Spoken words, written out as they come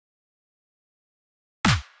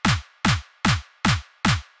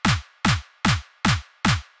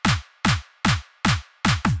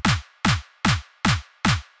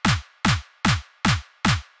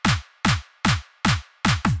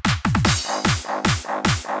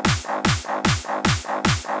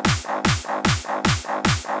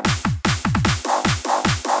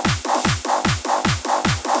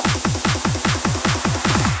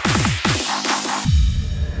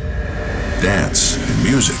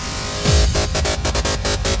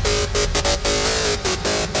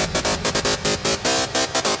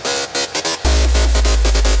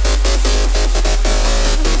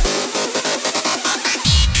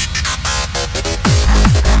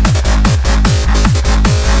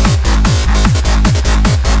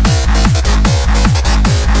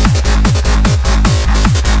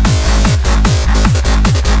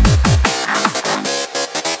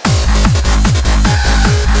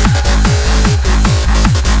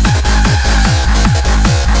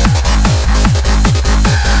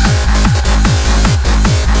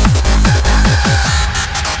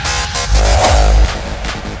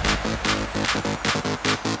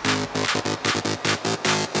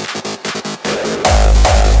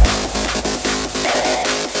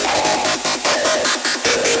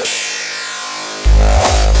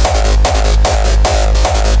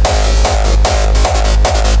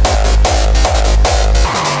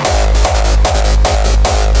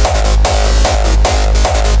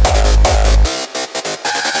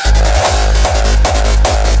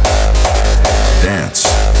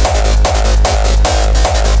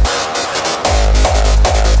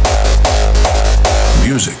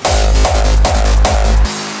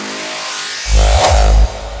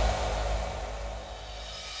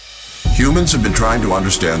Humans have been trying to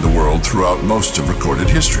understand the world throughout most of recorded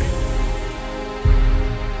history.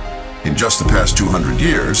 In just the past 200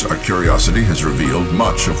 years, our curiosity has revealed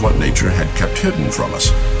much of what nature had kept hidden from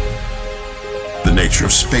us. The nature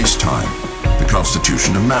of space-time, the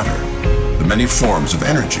constitution of matter, the many forms of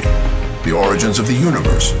energy, the origins of the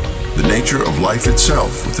universe, the nature of life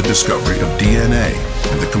itself with the discovery of DNA,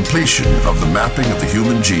 and the completion of the mapping of the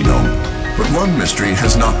human genome. But one mystery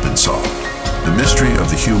has not been solved: the mystery of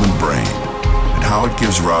the human brain, and how it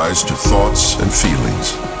gives rise to thoughts and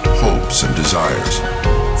feelings, hopes and desires,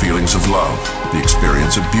 feelings of love, the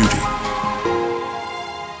experience of beauty.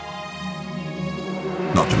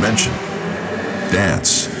 Not to mention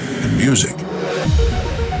dance and music.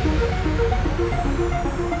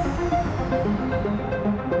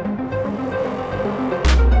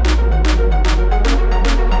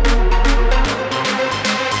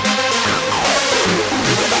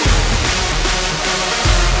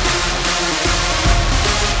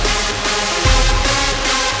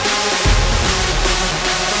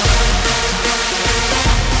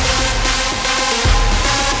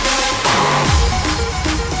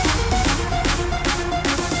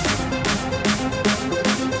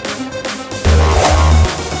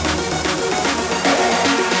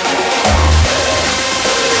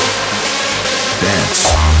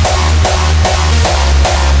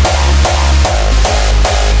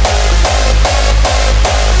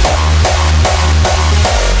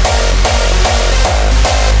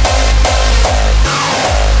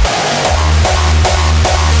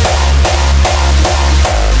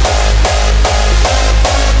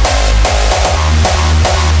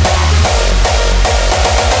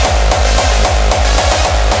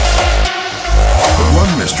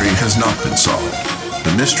 Has not been solved: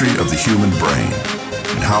 the mystery of the human brain,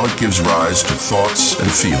 and how it gives rise to thoughts and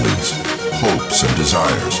feelings, hopes and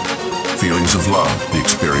desires, feelings of love, the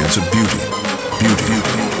experience of beauty.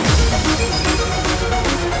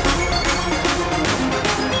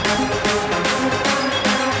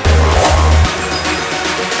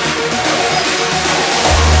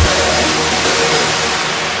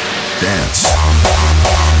 Dance.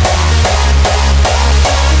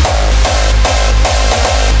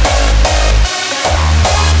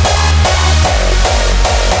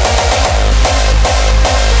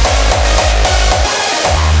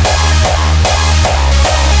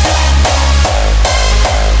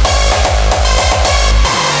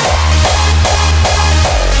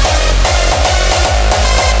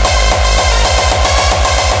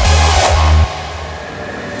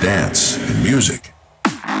 Dance and music.